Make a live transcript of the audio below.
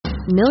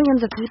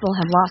Millions of people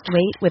have lost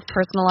weight with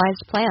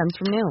personalized plans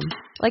from Noom.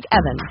 Like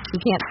Evan,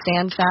 who can't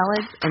stand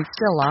salads and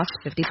still lost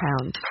 50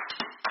 pounds.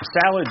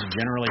 Salads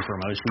generally for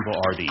most people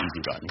are the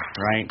easy button,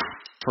 right?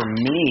 For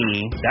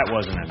me, that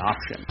wasn't an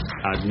option.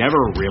 I never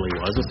really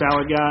was a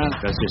salad guy.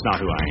 That's just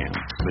not who I am.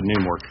 But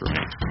Noom worked for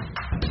me.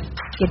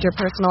 Get your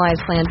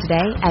personalized plan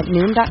today at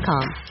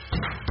Noom.com.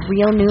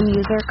 Real Noom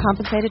user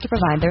compensated to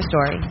provide their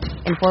story.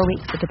 In 4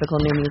 weeks, the typical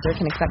Noom user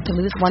can expect to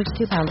lose 1 to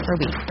 2 pounds per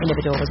week.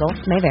 Individual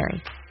results may vary.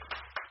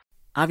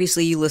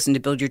 Obviously, you listen to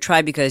Build Your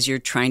Tribe because you're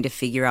trying to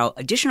figure out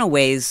additional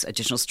ways,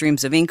 additional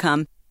streams of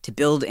income to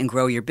build and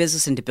grow your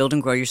business and to build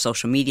and grow your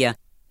social media.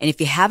 And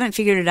if you haven't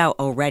figured it out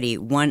already,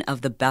 one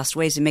of the best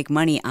ways to make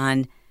money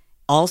on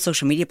all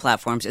social media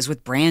platforms is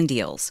with brand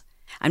deals.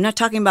 I'm not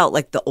talking about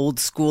like the old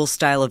school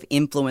style of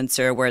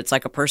influencer where it's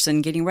like a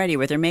person getting ready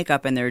with their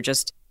makeup and they're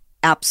just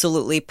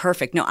absolutely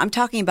perfect. No, I'm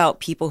talking about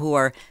people who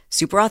are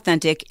super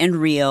authentic and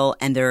real,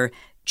 and they're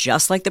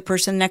just like the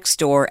person next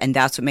door, and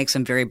that's what makes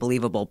them very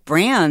believable.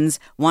 Brands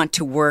want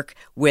to work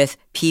with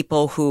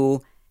people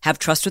who have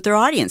trust with their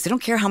audience. They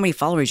don't care how many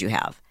followers you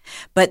have,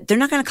 but they're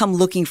not going to come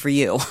looking for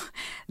you.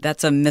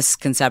 That's a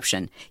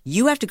misconception.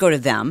 You have to go to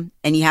them,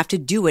 and you have to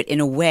do it in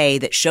a way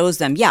that shows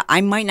them, yeah,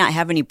 I might not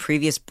have any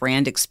previous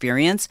brand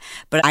experience,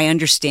 but I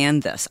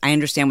understand this. I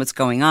understand what's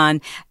going on,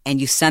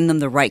 and you send them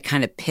the right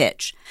kind of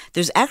pitch.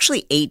 There's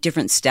actually 8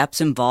 different steps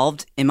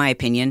involved, in my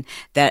opinion,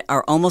 that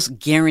are almost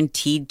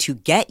guaranteed to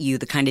get you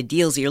the kind of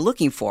deals that you're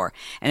looking for.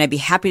 And I'd be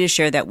happy to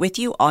share that with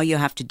you. All you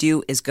have to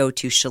do is go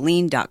to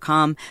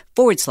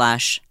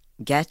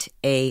Chalene.com/get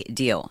a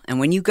deal. And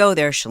when you go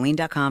there,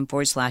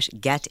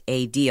 Chalene.com/get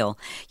a deal,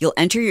 you'll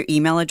enter your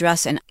email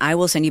address and I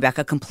will send you back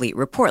a complete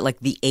report,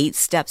 like the 8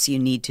 steps you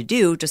need to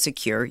do to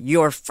secure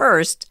your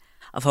first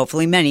of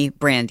hopefully many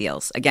brand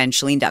deals. Again,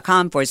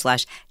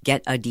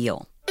 Chalene.com/get a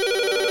deal.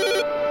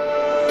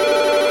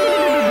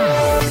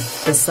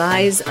 The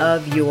size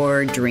of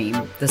your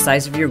dream, the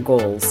size of your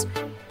goals,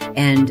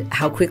 and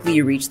how quickly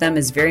you reach them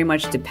is very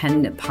much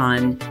dependent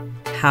upon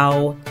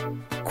how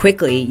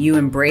quickly you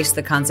embrace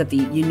the concept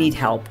that you need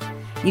help.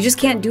 You just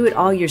can't do it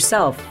all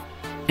yourself.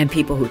 And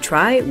people who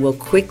try will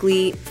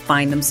quickly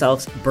find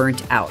themselves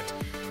burnt out.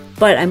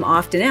 But I'm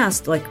often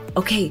asked, like,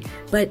 okay,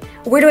 but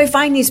where do I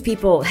find these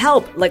people?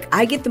 Help. Like,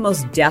 I get the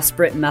most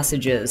desperate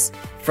messages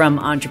from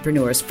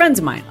entrepreneurs, friends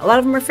of mine. A lot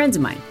of them are friends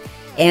of mine.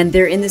 And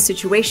they're in this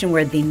situation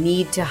where they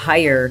need to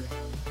hire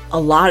a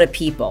lot of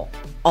people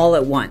all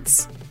at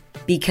once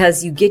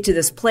because you get to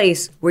this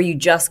place where you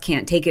just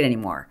can't take it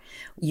anymore.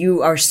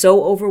 You are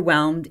so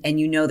overwhelmed and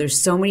you know there's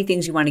so many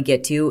things you want to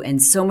get to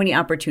and so many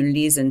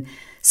opportunities and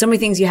so many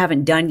things you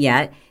haven't done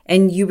yet.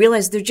 And you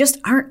realize there just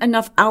aren't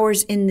enough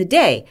hours in the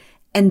day.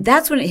 And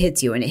that's when it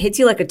hits you, and it hits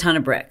you like a ton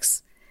of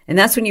bricks. And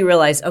that's when you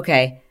realize,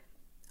 okay,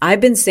 I've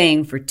been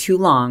saying for too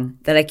long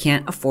that I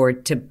can't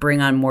afford to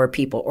bring on more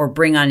people or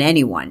bring on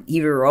anyone.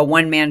 You're a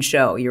one-man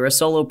show, you're a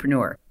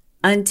solopreneur,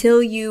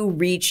 until you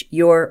reach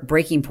your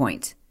breaking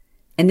point.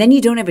 And then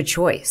you don't have a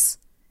choice.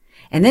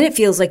 And then it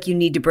feels like you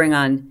need to bring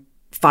on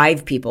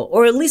 5 people,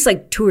 or at least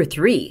like 2 or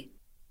 3.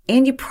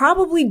 And you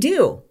probably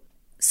do.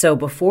 So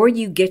before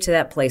you get to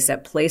that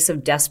place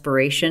of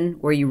desperation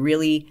where you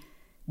really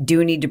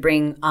do need to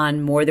bring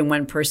on more than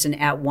one person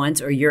at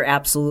once, or you're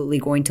absolutely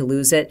going to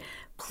lose it,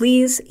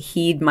 please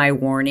heed my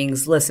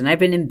warnings. Listen, I've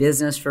been in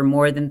business for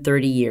more than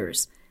 30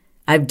 years.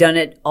 I've done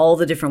it all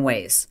the different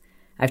ways.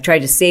 I've tried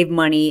to save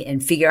money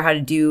and figure out how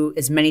to do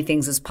as many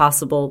things as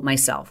possible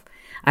myself.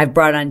 I've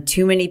brought on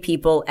too many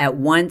people at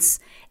once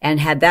and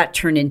had that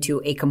turn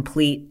into a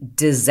complete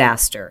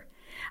disaster.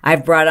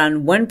 I've brought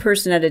on one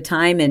person at a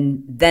time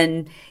and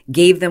then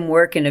gave them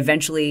work and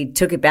eventually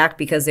took it back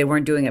because they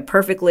weren't doing it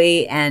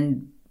perfectly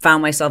and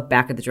found myself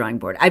back at the drawing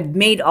board. I've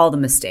made all the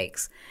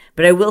mistakes,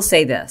 but I will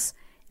say this.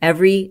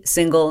 Every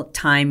single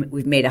time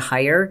we've made a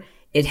hire,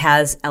 it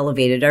has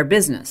elevated our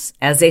business.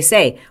 As they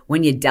say,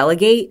 when you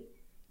delegate,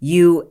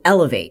 you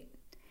elevate.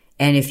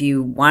 And if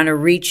you want to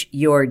reach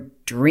your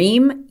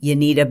dream, you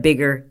need a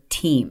bigger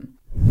team.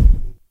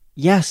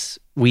 Yes,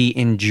 we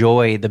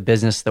enjoy the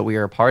business that we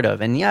are a part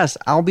of. And yes,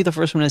 I'll be the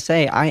first one to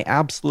say, I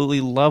absolutely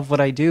love what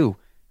I do.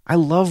 I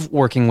love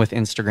working with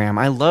Instagram.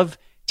 I love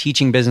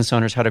teaching business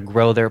owners how to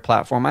grow their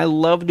platform. I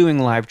love doing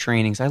live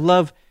trainings. I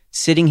love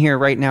sitting here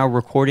right now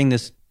recording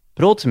this.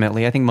 But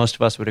ultimately, I think most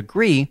of us would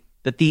agree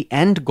that the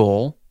end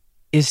goal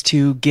is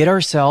to get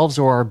ourselves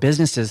or our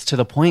businesses to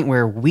the point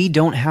where we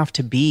don't have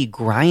to be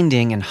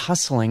grinding and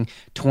hustling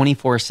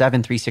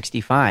 24/7,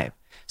 365,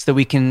 so that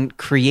we can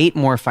create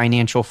more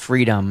financial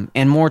freedom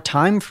and more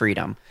time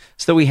freedom,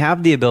 so that we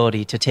have the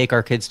ability to take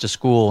our kids to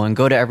school and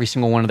go to every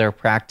single one of their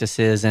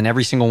practices and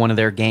every single one of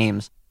their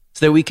games,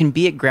 so that we can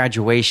be at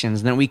graduations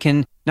and that we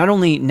can not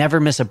only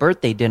never miss a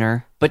birthday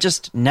dinner, but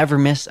just never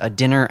miss a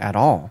dinner at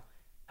all.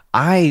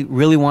 I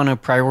really want to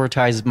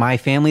prioritize my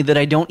family that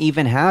I don't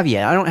even have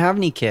yet. I don't have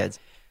any kids.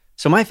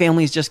 So my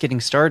family is just getting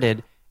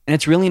started. And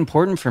it's really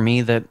important for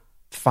me that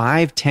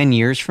 5-10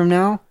 years from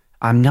now,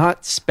 I'm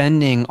not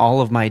spending all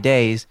of my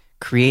days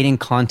creating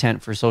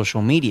content for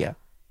social media.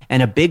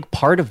 And a big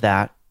part of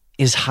that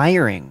is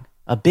hiring.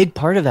 A big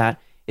part of that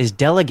is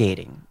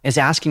delegating, is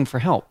asking for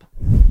help.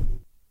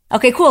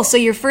 Okay, cool. So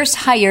your first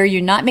hire,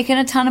 you're not making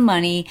a ton of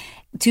money.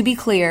 To be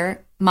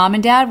clear, mom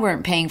and dad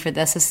weren't paying for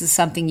this. This is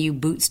something you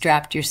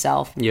bootstrapped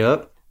yourself.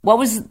 Yep. What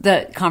was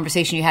the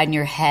conversation you had in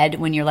your head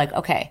when you're like,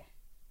 okay,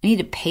 I need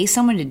to pay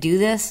someone to do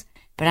this,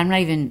 but I'm not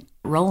even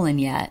rolling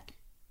yet?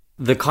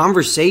 The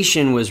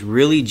conversation was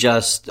really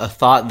just a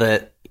thought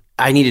that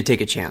I need to take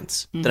a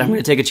chance, that I'm going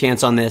to take a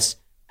chance on this.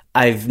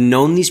 I've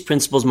known these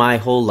principles my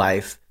whole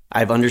life.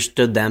 I've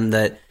understood them,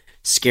 that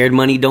scared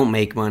money don't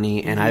make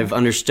money. And I've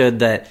understood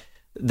that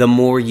the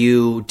more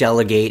you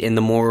delegate and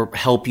the more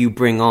help you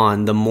bring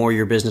on, the more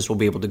your business will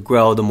be able to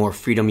grow, the more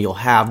freedom you'll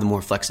have, the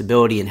more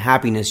flexibility and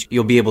happiness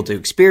you'll be able to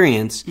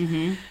experience.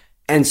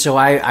 And so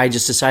I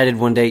just decided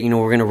one day,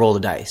 we're going to roll the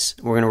dice.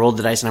 We're going to roll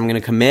the dice, and I'm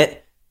going to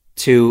commit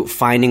to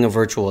finding a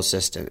virtual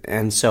assistant.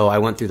 And so I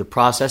went through the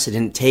process. It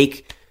didn't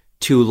take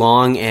too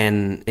long,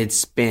 and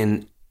it's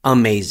been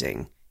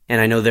amazing. And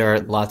I know there are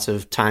lots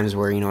of times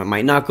where, it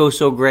might not go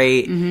so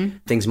great.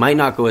 Things might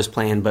not go as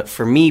planned. But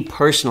for me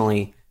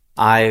personally,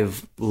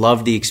 I've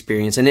loved the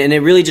experience. And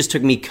it really just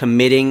took me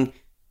committing,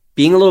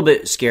 being a little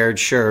bit scared,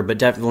 sure, but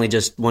definitely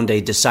just one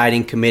day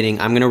deciding, committing,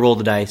 I'm going to roll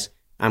the dice.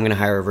 I'm going to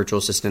hire a virtual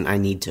assistant. I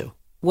need to.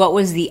 What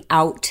was the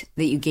out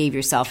that you gave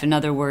yourself? In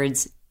other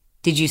words,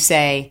 did you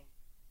say,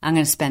 I'm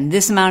going to spend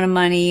this amount of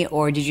money?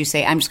 Or did you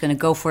say, I'm just going to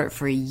go for it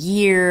for a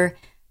year?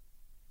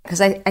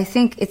 Because I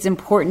think it's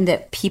important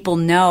that people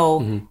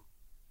know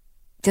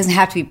it doesn't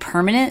have to be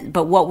permanent,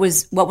 but what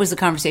was the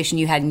conversation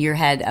you had in your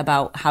head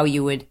about how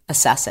you would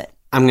assess it?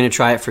 I'm going to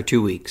try it for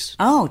 2 weeks.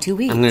 Oh, 2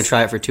 weeks. I'm going to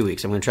try it for 2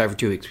 weeks.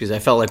 Because I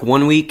felt like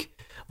 1 week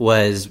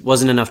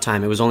wasn't enough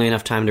time. It was only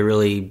enough time to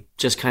really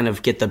just kind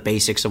of get the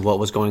basics of what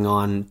was going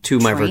on to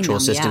my virtual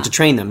assistant, to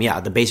train them.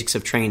 Yeah, the basics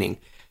of training.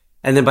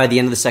 And then by the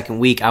end of the second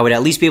week, I would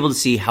at least be able to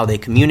see how they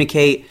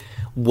communicate,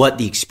 what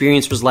the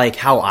experience was like,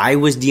 how I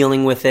was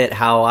dealing with it,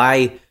 how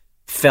I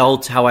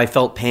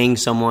felt paying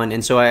someone.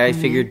 And so I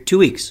figured 2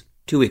 weeks.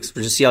 2 weeks.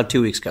 We'll just see how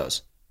 2 weeks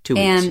goes. 2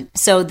 weeks. And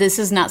so this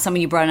is not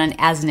someone you brought on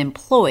as an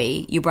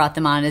employee. You brought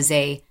them on as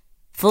a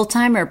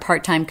full-time or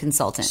part-time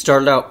consultant?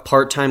 Started out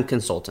part-time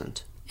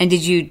consultant. And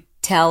did you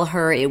tell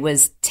her it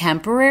was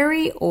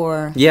temporary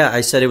or? Yeah,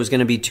 I said it was going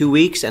to be 2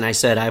 weeks. And I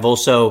said I've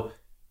also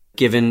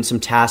given some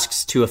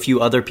tasks to a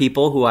few other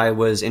people who I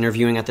was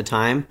interviewing at the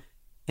time,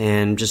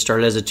 and just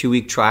started as a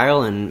 2-week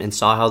trial and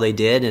saw how they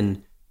did,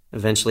 and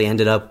eventually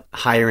ended up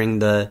hiring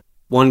the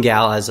one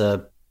gal as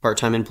a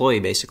part-time employee,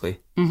 basically.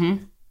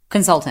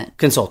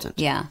 Consultant.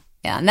 Yeah.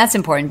 And that's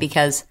important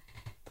because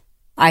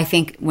I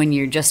think when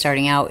you're just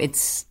starting out,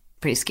 it's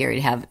pretty scary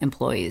to have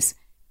employees.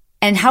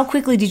 And how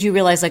quickly did you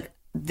realize, like,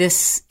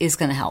 this is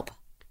going to help?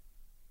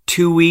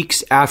 2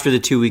 weeks after the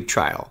 2-week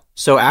trial.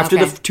 So after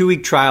the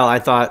 2-week trial, I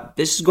thought,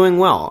 this is going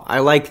well. I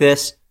like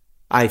this.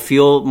 I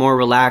feel more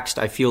relaxed.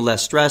 I feel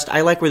less stressed.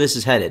 I like where this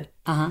is headed.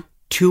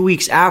 2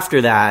 weeks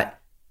after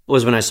that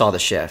was when I saw the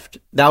shift.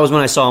 That was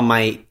when I saw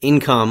my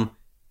income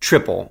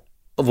triple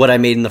of what I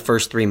made in the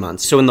first 3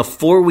 months. So in the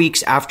 4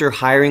 weeks after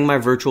hiring my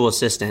virtual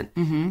assistant,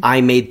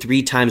 I made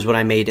 3 times what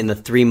I made in the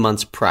 3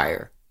 months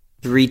prior.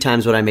 3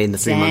 times what I made in the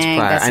 3 months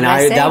prior. And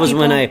that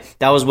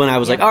was when I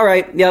was like, all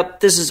right,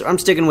 yep, I'm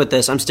sticking with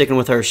this. I'm sticking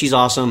with her. She's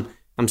awesome.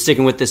 I'm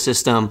sticking with this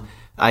system.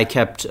 I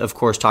kept, of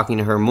course, talking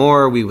to her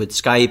more. We would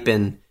Skype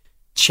and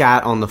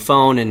chat on the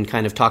phone and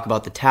kind of talk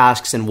about the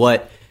tasks and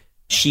what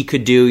she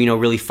could do,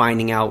 really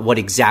finding out what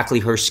exactly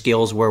her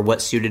skills were,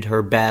 what suited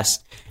her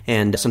best,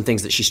 and some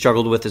things that she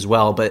struggled with as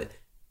well. But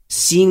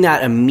seeing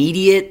that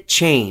immediate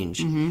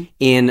change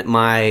in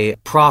my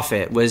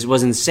profit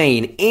was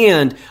insane.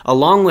 And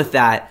along with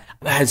that,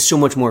 I had so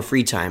much more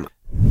free time.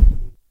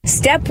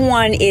 Step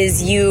 1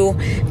 is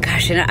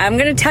and I'm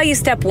going to tell you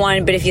step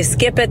 1, but if you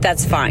skip it,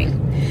 that's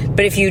fine.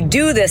 But if you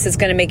do this, it's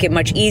going to make it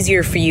much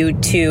easier for you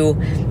to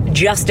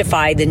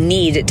justify the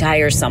need to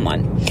hire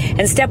someone.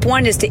 And step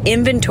 1 is to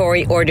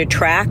inventory or to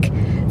track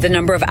the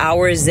number of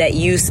hours that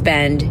you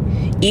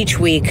spend each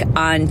week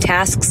on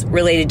tasks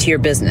related to your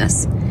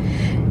business.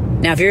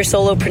 Now, if you're a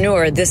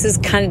solopreneur, this is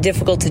kind of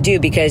difficult to do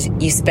because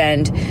you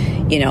spend,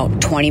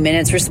 20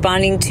 minutes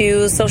responding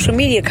to social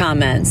media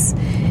comments.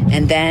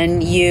 And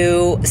then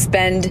you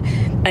spend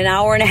an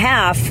hour and a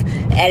half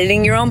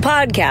editing your own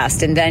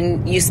podcast. And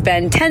then you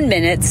spend 10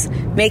 minutes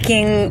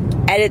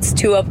making edits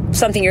to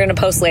something you're going to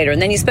post later.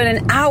 And then you spend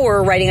an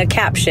hour writing a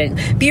caption.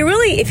 But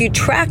if you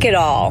track it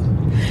all,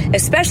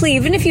 especially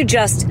even if you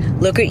just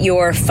look at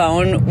your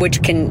phone,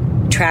 which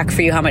can track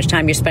for you how much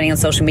time you're spending on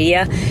social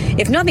media.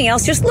 If nothing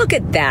else, just look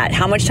at that,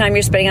 how much time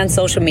you're spending on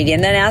social media,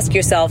 and then ask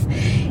yourself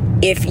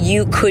if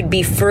you could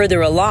be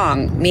further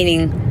along,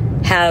 meaning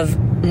have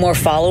more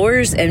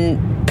followers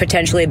and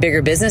potentially a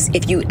bigger business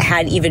if you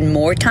had even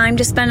more time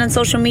to spend on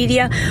social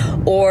media,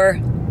 or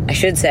I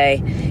should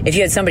say, if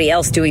you had somebody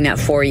else doing that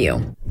for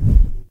you.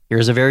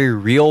 Here's a very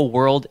real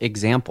world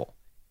example.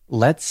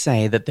 Let's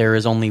say that there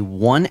is only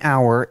 1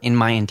 hour in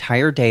my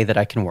entire day that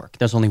I can work.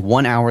 There's only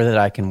 1 hour that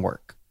I can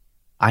work.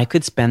 I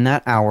could spend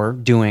that hour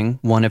doing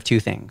one of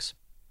two things.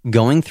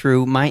 going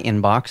through my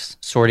inbox,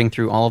 sorting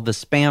through all of the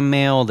spam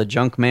mail, the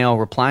junk mail,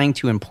 replying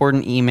to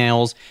important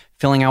emails,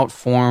 filling out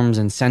forms,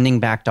 and sending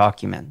back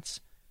documents.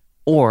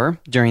 Or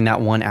during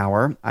that 1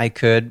 hour, I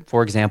could,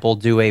 for example,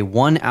 do a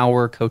 1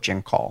 hour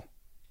coaching call.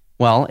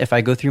 Well, if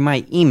I go through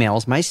my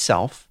emails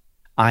myself,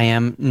 I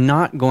am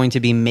not going to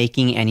be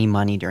making any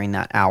money during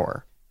that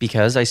hour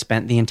because I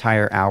spent the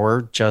entire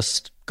hour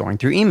just going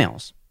through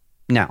emails.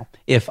 Now,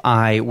 if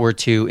I were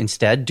to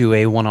instead do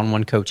a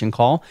one-on-one coaching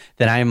call,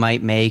 then I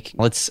might make,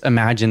 let's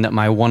imagine that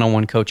my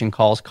one-on-one coaching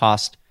calls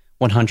cost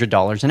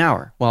 $100 an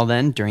hour. Well,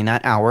 then during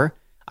that hour,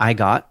 I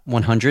got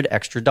 $100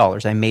 extra.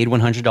 I made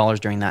 $100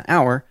 during that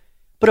hour.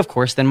 But of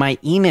course, then my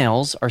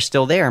emails are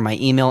still there. My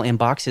email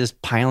inbox is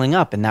piling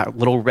up and that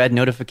little red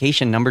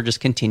notification number just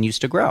continues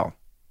to grow.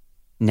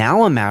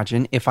 Now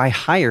imagine if I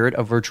hired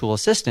a virtual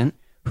assistant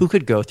who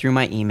could go through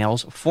my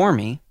emails for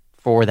me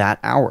for that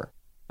hour.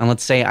 And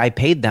let's say I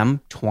paid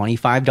them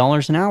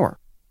 $25 an hour.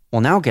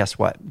 Well, now guess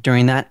what?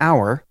 During that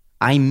hour,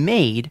 I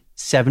made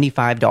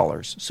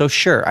 $75. So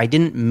sure, I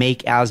didn't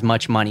make as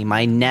much money.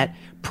 My net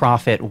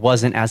profit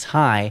wasn't as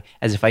high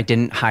as if I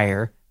didn't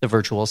hire the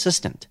virtual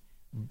assistant.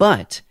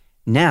 But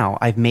now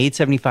I've made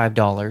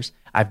 $75.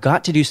 I've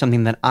got to do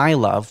something that I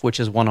love, which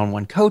is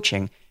one-on-one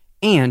coaching,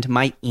 and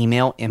my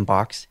email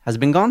inbox has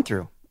been gone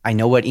through. I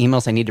know what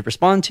emails I need to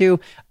respond to.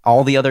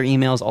 All the other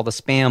emails, all the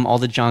spam, all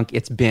the junk,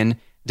 it's been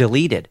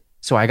deleted.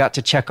 So I got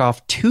to check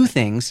off 2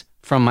 things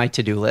from my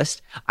to-do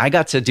list. I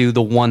got to do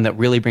the one that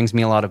really brings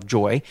me a lot of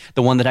joy.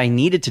 The one that I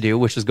needed to do,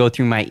 which was go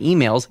through my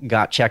emails,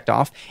 got checked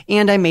off.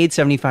 And I made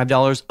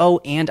 $75. Oh,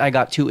 and I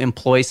got to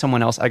employ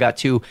someone else. I got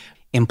to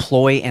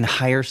employ and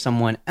hire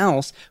someone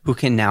else who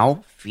can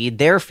now feed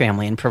their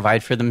family and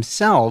provide for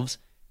themselves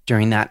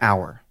during that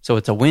hour. So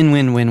it's a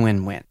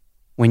win-win-win-win-win.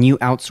 When you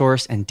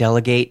outsource and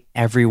delegate,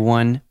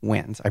 everyone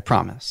wins, I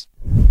promise.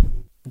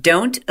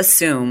 Don't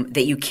assume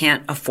that you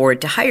can't afford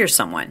to hire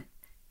someone.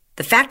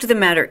 The fact of the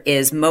matter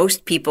is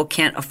most people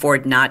can't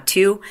afford not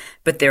to,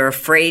 but they're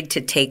afraid to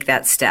take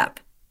that step.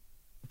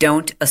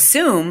 Don't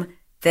assume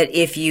that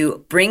if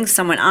you bring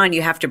someone on,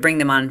 you have to bring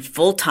them on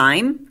full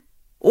time,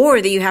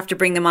 or that you have to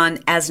bring them on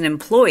as an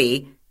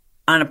employee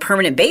on a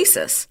permanent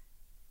basis.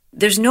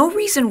 There's no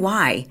reason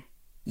why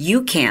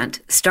you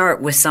can't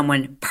start with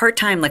someone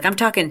part-time, like I'm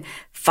talking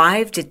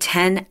 5 to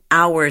 10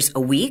 hours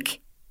a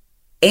week,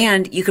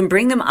 and you can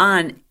bring them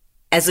on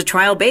as a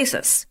trial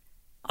basis.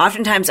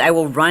 Oftentimes I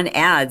will run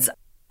ads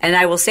and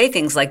I will say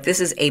things like, this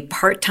is a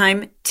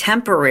part-time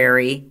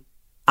temporary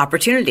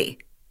opportunity.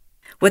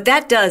 What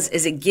that does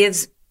is it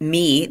gives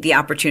me the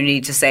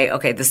opportunity to say,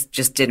 okay, this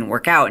just didn't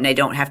work out and I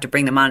don't have to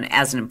bring them on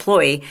as an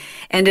employee.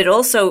 And it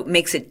also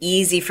makes it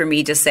easy for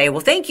me to say,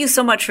 well, thank you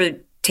so much for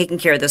taking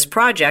care of this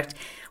project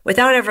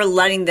without ever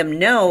letting them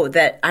know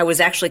that I was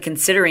actually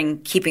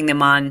considering keeping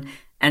them on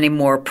a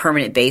more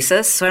permanent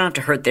basis. So I don't have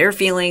to hurt their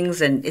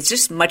feelings and it's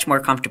just much more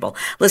comfortable.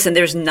 Listen,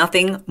 there's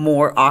nothing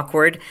more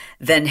awkward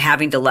than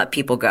having to let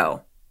people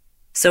go.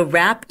 So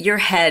wrap your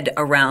head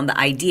around the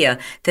idea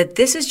that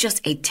this is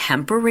just a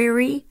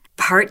temporary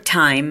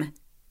part-time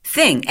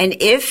thing. And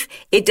if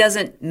it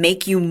doesn't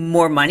make you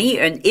more money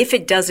and if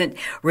it doesn't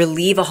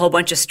relieve a whole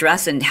bunch of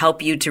stress and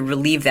help you to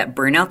relieve that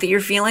burnout that you're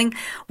feeling,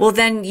 well,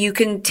 then you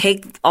can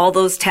take all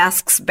those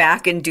tasks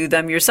back and do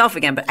them yourself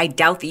again. But I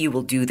doubt that you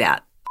will do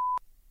that.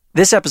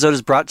 This episode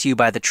is brought to you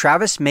by the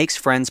Travis Makes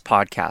Friends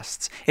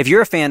podcasts. If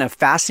you're a fan of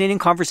fascinating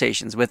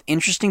conversations with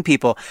interesting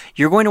people,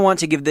 you're going to want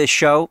to give this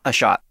show a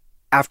shot.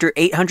 After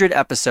 800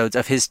 episodes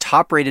of his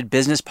top-rated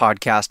business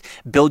podcast,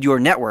 Build Your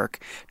Network,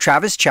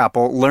 Travis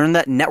Chappell learned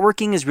that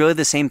networking is really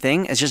the same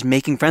thing as just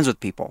making friends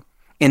with people.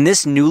 In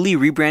this newly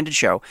rebranded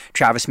show,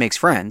 Travis Makes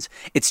Friends,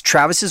 it's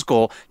Travis's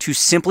goal to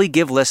simply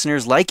give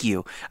listeners like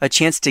you a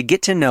chance to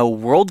get to know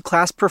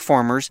world-class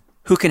performers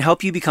who can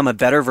help you become a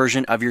better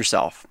version of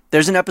yourself.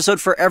 There's an episode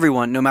for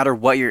everyone, no matter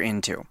what you're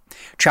into.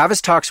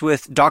 Travis talks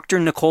with Dr.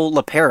 Nicole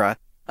LaPera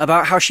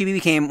about how she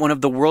became one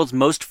of the world's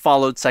most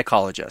followed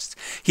psychologists.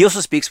 He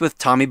also speaks with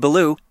Tommy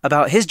Ballou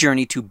about his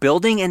journey to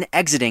building and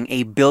exiting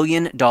a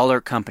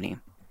billion-dollar company.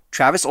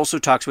 Travis also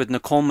talks with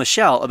Nicole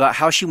Michelle about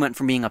how she went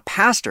from being a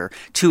pastor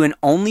to an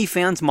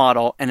OnlyFans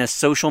model and a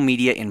social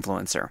media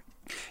influencer.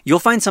 You'll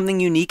find something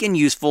unique and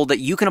useful that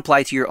you can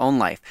apply to your own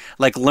life,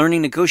 like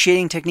learning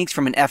negotiating techniques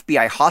from an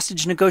FBI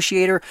hostage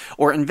negotiator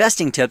or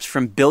investing tips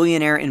from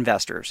billionaire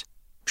investors.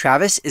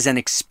 Travis is an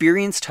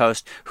experienced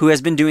host who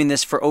has been doing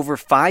this for over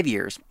 5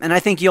 years, and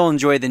I think you'll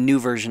enjoy the new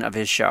version of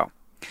his show.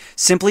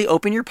 Simply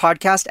open your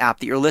podcast app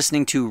that you're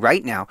listening to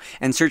right now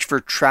and search for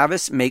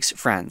Travis Makes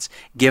Friends.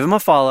 Give him a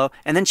follow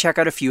and then check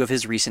out a few of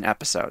his recent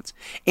episodes.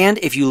 And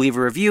if you leave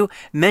a review,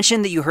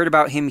 mention that you heard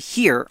about him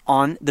here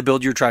on the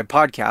Build Your Tribe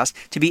podcast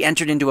to be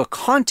entered into a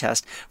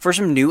contest for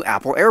some new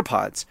Apple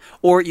AirPods.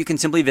 Or you can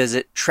simply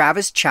visit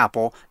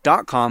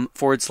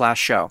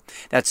travischappell.com/show.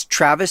 That's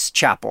Travis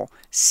Chappell,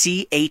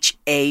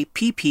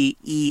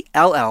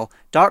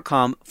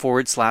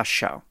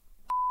 CHAPPELL.com/show.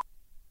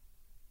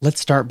 Let's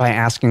start by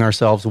asking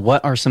ourselves,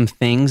 what are some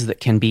things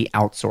that can be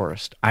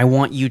outsourced? I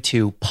want you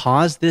to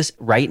pause this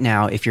right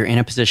now if you're in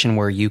a position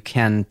where you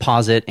can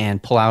pause it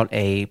and pull out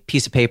a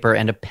piece of paper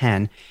and a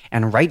pen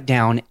and write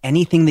down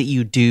anything that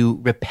you do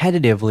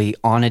repetitively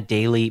on a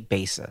daily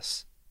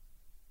basis.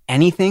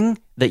 Anything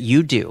that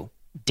you do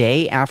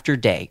day after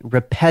day,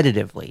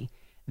 repetitively,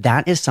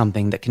 that is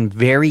something that can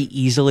very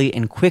easily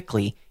and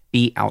quickly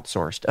be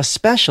outsourced,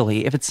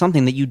 especially if it's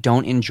something that you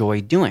don't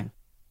enjoy doing.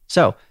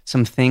 So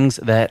some things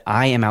that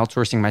I am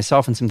outsourcing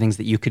myself and some things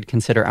that you could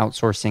consider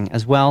outsourcing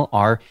as well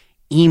are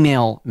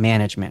email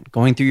management,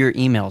 going through your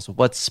emails,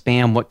 what's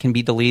spam, what can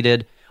be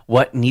deleted,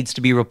 what needs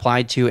to be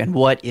replied to, and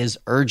what is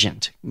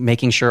urgent,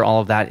 making sure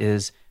all of that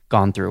is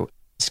gone through.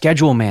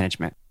 Schedule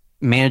management,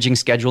 managing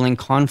scheduling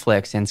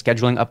conflicts and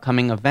scheduling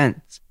upcoming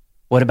events.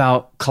 What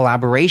about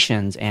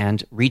collaborations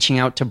and reaching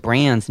out to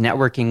brands,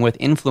 networking with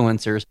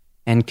influencers,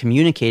 and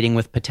communicating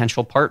with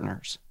potential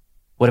partners?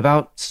 What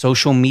about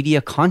social media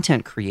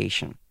content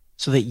creation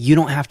so that you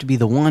don't have to be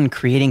the one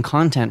creating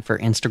content for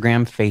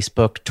Instagram,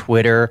 Facebook,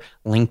 Twitter,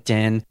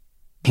 LinkedIn,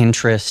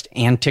 Pinterest,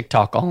 and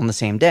TikTok all in the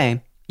same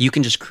day? You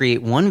can just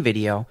create one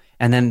video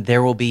and then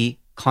there will be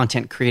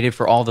content created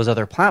for all those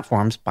other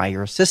platforms by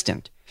your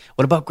assistant.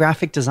 What about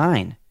graphic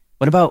design?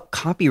 What about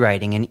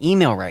copywriting and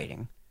email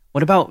writing?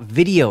 What about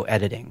video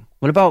editing?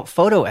 What about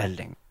photo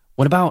editing?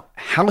 What about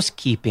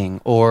housekeeping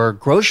or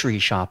grocery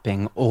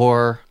shopping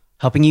or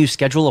helping you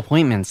schedule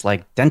appointments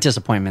like dentist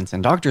appointments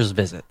and doctor's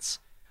visits?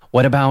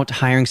 What about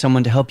hiring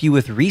someone to help you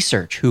with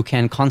research who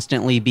can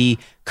constantly be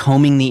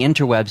combing the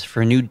interwebs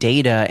for new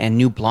data and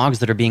new blogs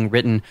that are being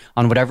written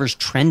on whatever's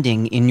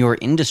trending in your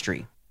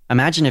industry?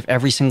 Imagine if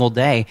every single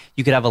day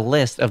you could have a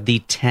list of the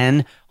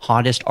 10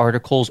 hottest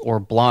articles or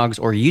blogs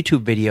or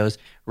YouTube videos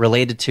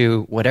related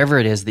to whatever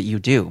it is that you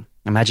do.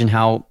 Imagine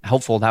how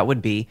helpful that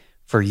would be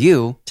for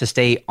you to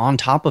stay on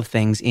top of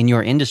things in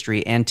your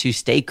industry and to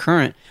stay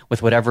current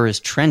with whatever is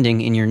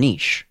trending in your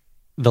niche.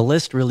 The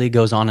list really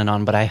goes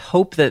on, but I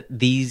hope that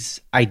these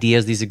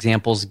ideas, these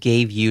examples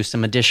gave you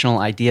some additional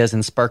ideas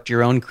and sparked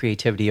your own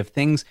creativity of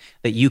things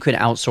that you could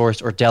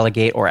outsource or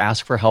delegate or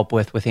ask for help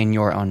with within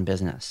your own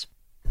business.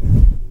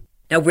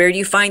 Now, where do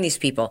you find these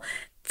people?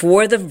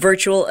 For the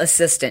virtual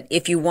assistant,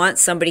 if you want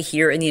somebody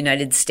here in the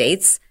United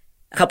States,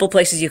 a couple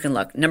places you can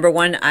look. Number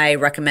one, I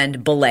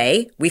recommend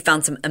Belay. We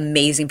found some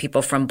amazing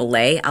people from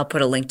Belay. I'll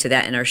put a link to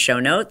that in our show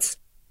notes.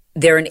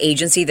 They're an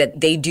agency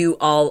that they do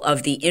all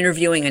of the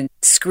interviewing and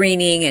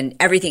screening and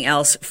everything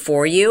else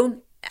for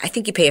you. I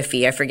think you pay a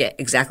fee. I forget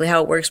exactly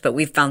how it works, but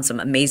we've found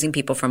some amazing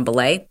people from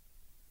Belay.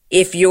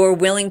 If you're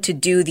willing to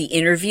do the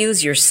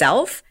interviews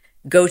yourself,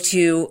 go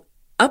to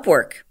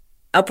Upwork.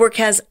 Upwork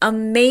has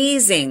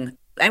amazing,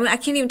 I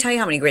can't even tell you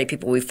how many great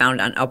people we've found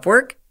on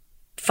Upwork.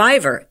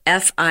 Fiverr,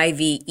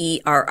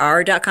 Fiverr.com.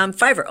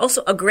 Fiverr,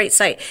 also a great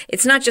site.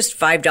 It's not just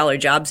 $5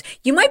 jobs.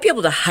 You might be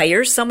able to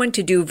hire someone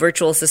to do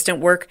virtual assistant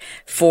work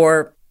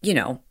for,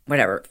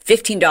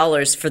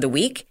 $15 for the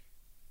week.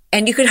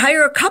 And you could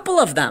hire a couple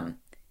of them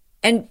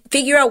and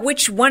figure out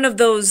which one of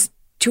those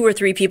 2 or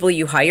 3 people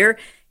you hire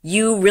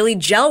you really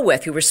gel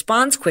with, who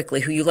responds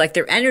quickly, who you like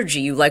their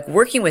energy, you like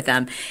working with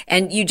them,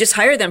 and you just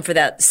hire them for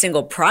that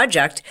single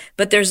project,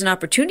 but there's an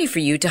opportunity for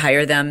you to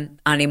hire them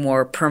on a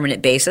more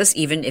permanent basis,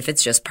 even if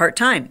it's just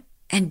part-time.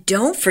 And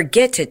don't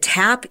forget to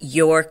tap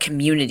your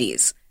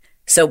communities.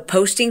 So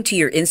posting to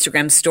your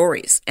Instagram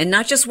stories, and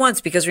not just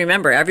once, because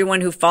remember, everyone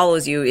who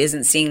follows you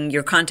isn't seeing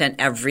your content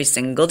every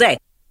single day.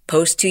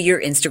 Post to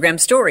your Instagram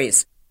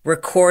stories.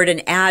 Record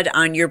an ad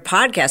on your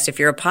podcast if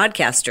you're a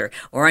podcaster,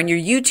 or on your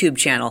YouTube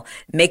channel.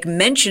 Make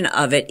mention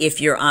of it if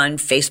you're on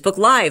Facebook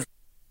Live.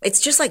 It's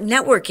just like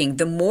networking.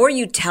 The more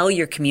you tell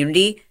your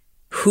community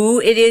who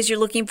it is you're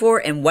looking for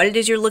and what it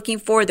is you're looking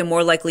for, the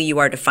more likely you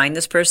are to find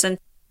this person.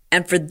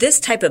 And for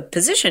this type of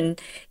position,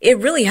 it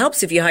really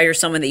helps if you hire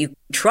someone that you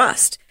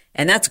trust.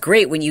 And that's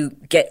great when you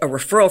get a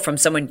referral from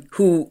someone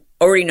who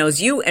already knows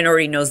you and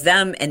already knows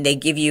them, and they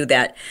give you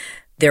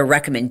their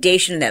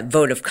recommendation, that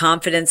vote of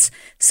confidence.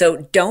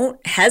 So don't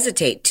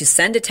hesitate to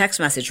send a text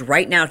message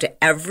right now to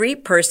every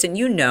person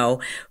you know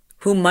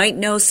who might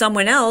know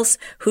someone else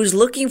who's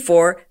looking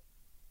for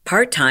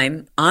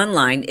part-time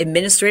online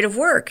administrative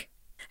work.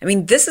 I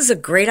mean, this is a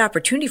great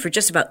opportunity for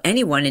just about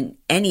anyone in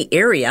any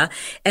area.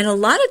 And a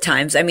lot of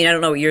times, I don't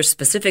know what your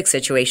specific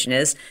situation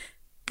is,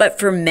 but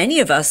for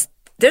many of us,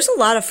 there's a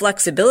lot of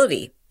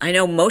flexibility. I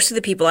know most of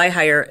the people I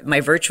hire,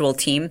 my virtual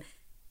team,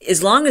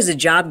 as long as the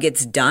job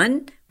gets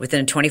done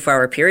within a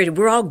 24-hour period,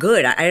 we're all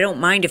good. I don't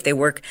mind if they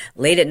work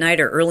late at night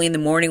or early in the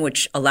morning,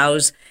 which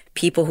allows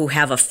people who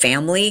have a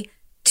family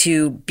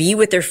to be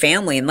with their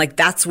family. And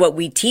that's what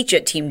we teach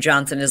at Team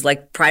Johnson is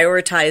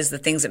prioritize the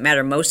things that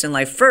matter most in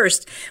life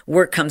first,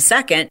 work comes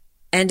second.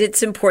 And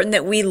it's important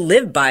that we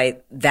live by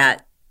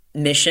that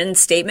mission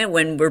statement.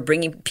 When we're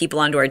bringing people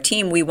onto our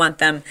team, we want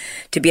them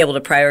to be able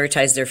to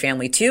prioritize their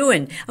family too.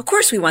 And of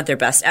course, we want their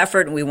best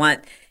effort, and we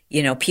want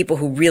people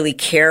who really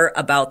care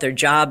about their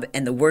job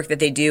and the work that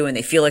they do, and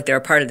they feel like they're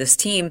a part of this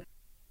team.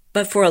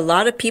 But for a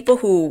lot of people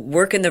who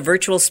work in the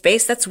virtual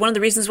space, that's one of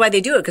the reasons why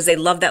they do it, because they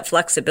love that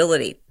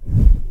flexibility.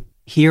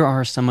 here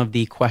are some of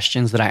the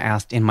questions that I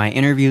asked in my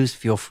interviews.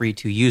 Feel free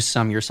to use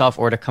some yourself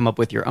or to come up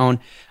with your own.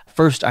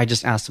 First, I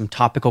just asked some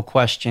topical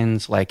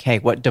questions like, hey,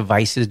 what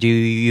devices do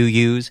you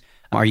use?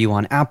 Are you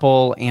on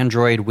Apple,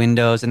 Android,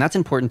 Windows? And that's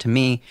important to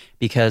me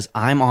because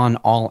I'm on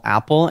all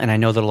Apple, and I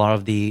know that a lot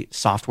of the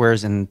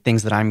softwares and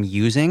things that I'm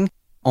using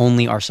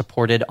only are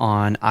supported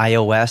on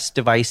iOS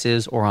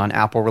devices or on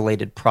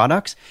Apple-related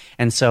products.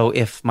 And so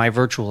if my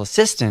virtual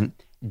assistant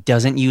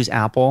doesn't use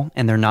Apple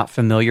and they're not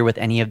familiar with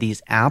any of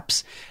these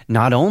apps,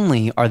 not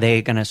only are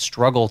they going to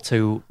struggle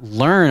to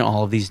learn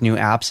all of these new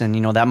apps, and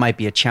that might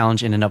be a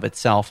challenge in and of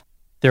itself,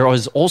 there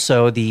is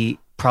also the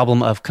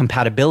problem of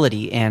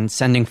compatibility and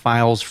sending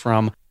files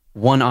from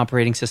one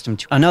operating system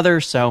to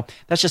another. So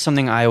that's just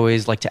something I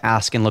always like to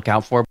ask and look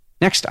out for.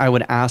 Next, I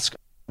would ask,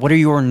 what are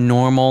your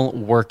normal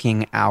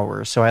working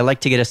hours? So I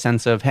like to get a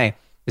sense of, hey,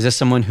 is this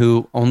someone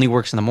who only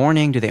works in the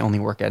morning? Do they only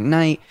work at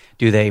night?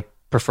 Do they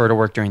prefer to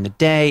work during the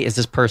day? Is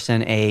this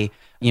person a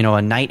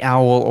night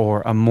owl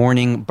or a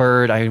morning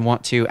bird? I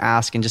want to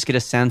ask and just get a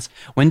sense,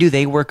 when do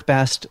they work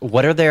best?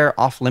 What are their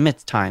off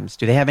limits times?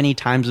 Do they have any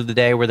times of the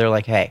day where they're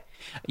like, hey,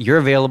 you're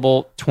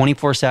available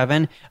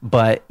 24/7,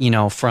 but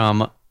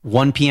from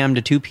 1 p.m.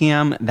 to 2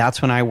 p.m.,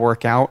 that's when I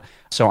work out.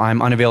 So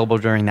I'm unavailable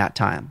during that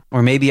time.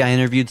 Or maybe I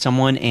interviewed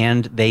someone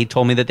and they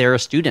told me that they're a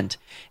student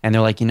and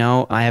they're like,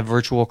 I have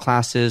virtual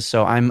classes,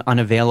 so I'm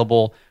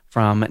unavailable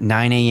from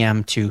 9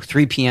 a.m. to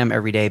 3 p.m.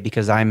 every day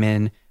because I'm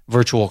in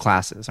virtual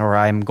classes or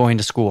I'm going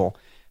to school.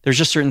 There's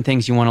just certain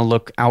things you want to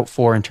look out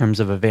for in terms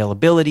of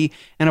availability.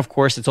 And of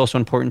course, it's also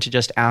important to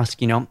just ask,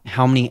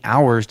 how many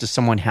hours does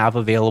someone have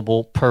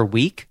available per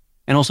week?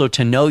 And also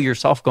to know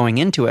yourself going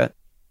into it,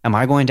 am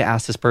I going to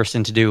ask this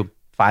person to do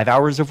 5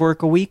 hours of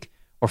work a week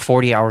or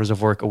 40 hours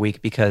of work a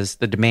week? Because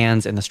the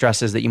demands and the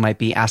stresses that you might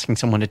be asking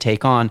someone to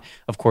take on,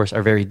 of course,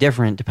 are very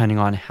different depending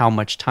on how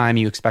much time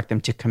you expect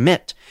them to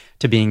commit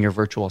to being your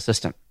virtual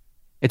assistant.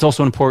 It's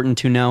also important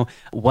to know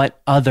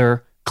what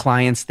other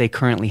clients they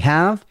currently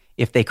have,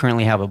 if they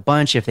currently have a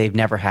bunch, if they've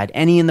never had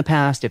any in the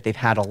past, if they've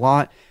had a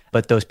lot,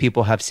 but those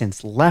people have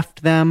since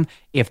left them.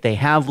 If they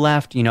have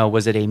left,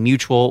 was it a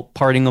mutual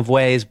parting of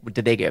ways?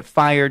 Did they get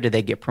fired? Did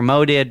they get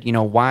promoted?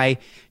 Why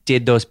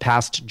did those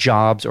past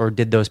jobs or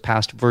did those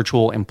past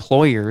virtual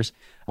employers,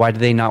 why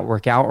did they not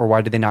work out or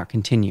why did they not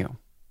continue?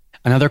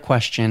 Another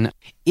question,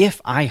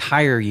 if I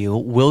hire you,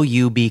 will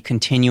you be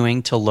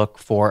continuing to look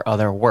for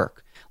other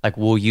work? Like,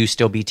 will you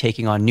still be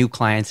taking on new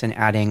clients and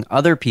adding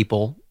other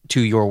people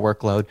to your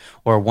workload?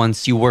 Or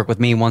once you work with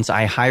me, once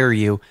I hire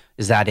you,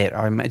 is that it?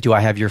 Or do I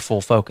have your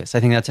full focus? I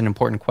think that's an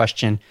important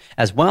question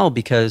as well,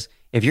 because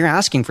if you're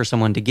asking for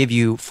someone to give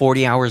you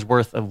 40 hours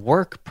worth of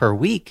work per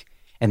week,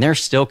 and they're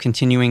still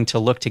continuing to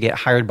look to get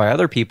hired by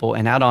other people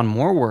and add on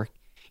more work,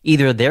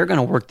 either they're going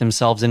to work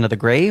themselves into the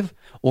grave,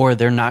 or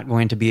they're not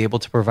going to be able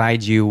to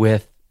provide you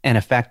with an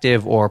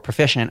effective or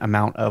proficient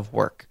amount of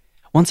work.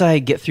 Once I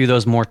get through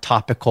those more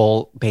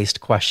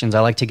topical-based questions, I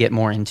like to get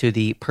more into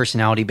the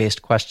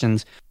personality-based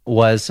questions,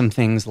 was some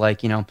things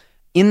like,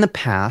 in the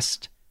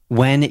past,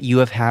 when you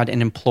have had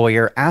an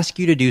employer ask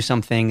you to do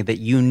something that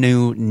you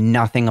knew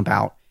nothing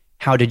about,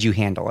 how did you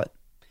handle it?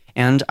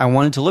 And I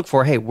wanted to look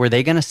for, hey, were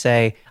they going to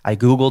say, I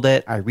Googled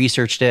it, I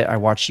researched it, I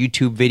watched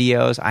YouTube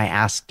videos, I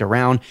asked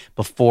around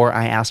before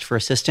I asked for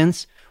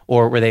assistance?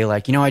 Or were they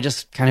like, I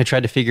just kind of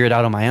tried to figure it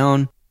out on my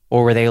own?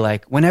 Or were they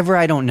like, whenever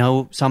I don't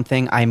know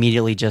something, I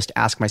immediately just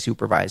ask my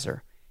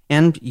supervisor?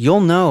 And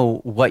you'll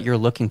know what you're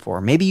looking for.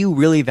 Maybe you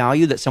really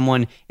value that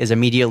someone is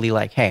immediately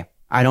like, hey,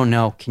 I don't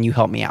know, can you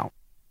help me out?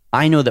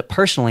 I know that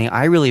personally,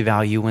 I really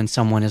value when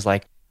someone is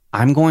like,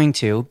 I'm going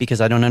to,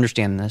 because I don't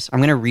understand this, I'm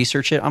going to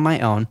research it on my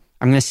own.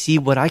 I'm going to see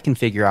what I can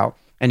figure out.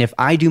 And if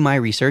I do my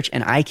research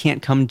and I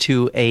can't come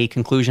to a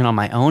conclusion on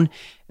my own,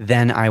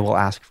 then I will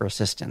ask for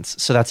assistance.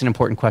 So that's an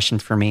important question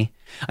for me.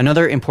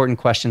 Another important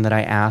question that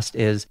I asked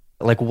is,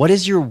 what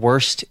is your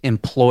worst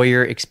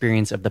employer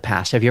experience of the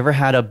past? Have you ever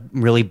had a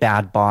really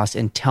bad boss?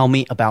 And tell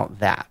me about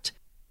that.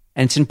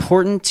 And it's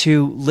important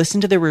to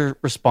listen to the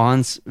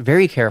response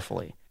very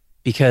carefully,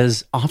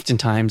 because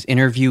oftentimes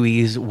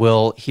interviewees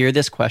will hear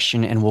this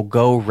question and will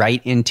go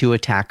right into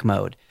attack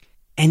mode.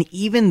 And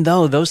even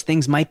though those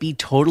things might be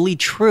totally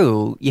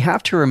true, you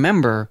have to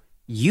remember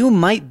you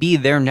might be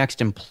their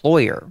next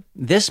employer.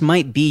 This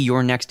might be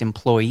your next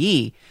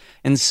employee.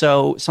 And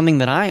so something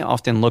that I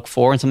often look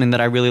for and something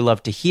that I really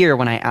love to hear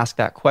when I ask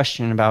that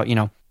question about,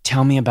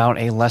 tell me about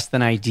a less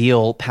than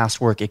ideal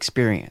past work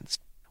experience.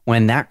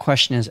 When that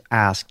question is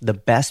asked, the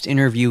best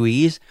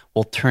interviewees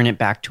will turn it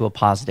back to a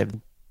positive.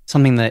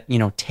 Something that,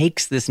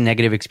 takes this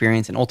negative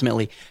experience and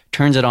ultimately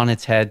turns it on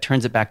its head,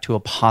 turns it back to a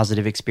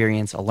positive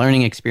experience, a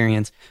learning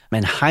experience,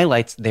 and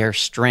highlights their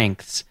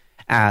strengths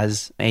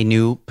as a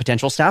new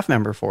potential staff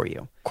member for you.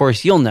 Of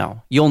course, you'll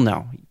know.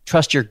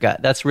 Trust your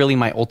gut. That's really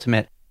my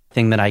ultimate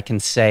thing that I can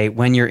say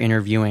when you're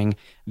interviewing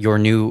your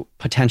new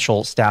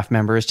potential staff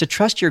member, is to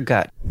trust your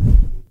gut.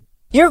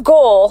 Your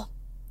goal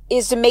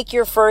is to make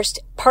your first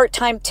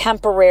part-time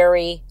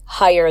temporary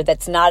hire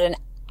that's not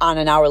on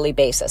an hourly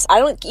basis. I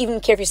don't even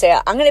care if you say,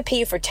 I'm going to pay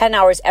you for 10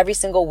 hours every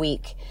single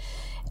week.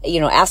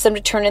 ask them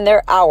to turn in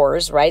their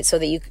hours, right? So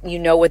that you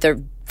know what they're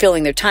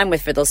filling their time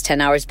with for those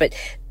 10 hours, but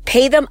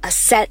pay them a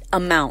set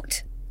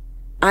amount.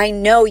 I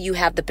know you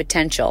have the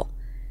potential,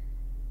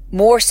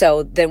 more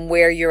so than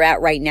where you're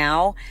at right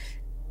now,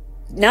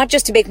 not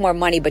just to make more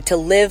money, but to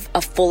live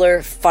a fuller,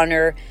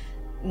 funner,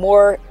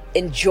 more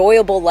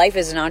enjoyable life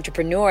as an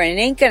entrepreneur. And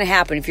it ain't going to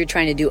happen if you're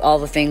trying to do all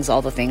the things.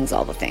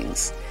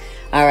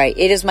 All right.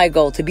 It is my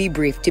goal to be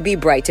brief, to be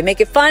bright, to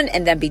make it fun,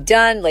 and then be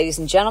done. Ladies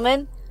and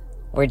gentlemen,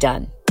 we're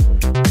done.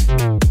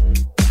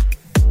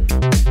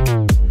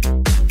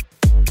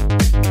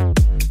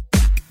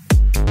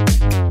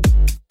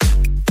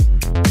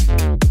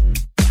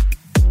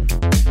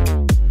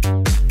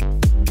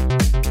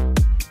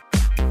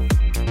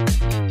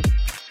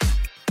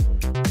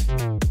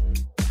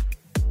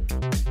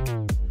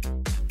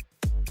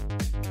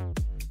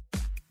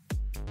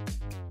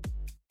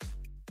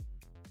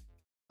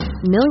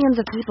 Millions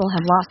of people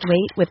have lost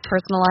weight with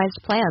personalized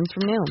plans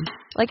from Noom.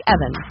 Like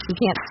Evan, who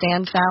can't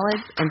stand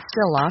salads and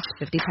still lost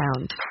 50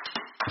 pounds.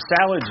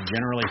 Salads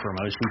generally for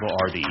most people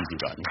are the easy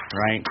button,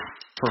 right?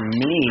 For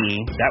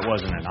me, that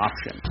wasn't an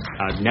option.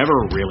 I never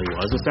really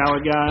was a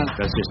salad guy.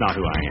 That's just not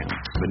who I am.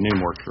 But Noom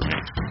worked for me.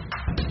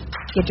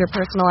 Get your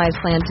personalized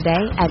plan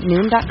today at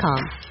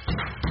Noom.com.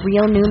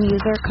 Real Noom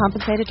user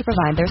compensated to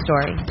provide their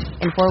story.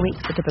 In 4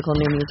 weeks, the typical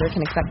Noom user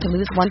can expect to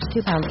lose 1 to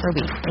 2 pounds per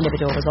week.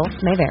 Individual results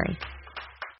may vary.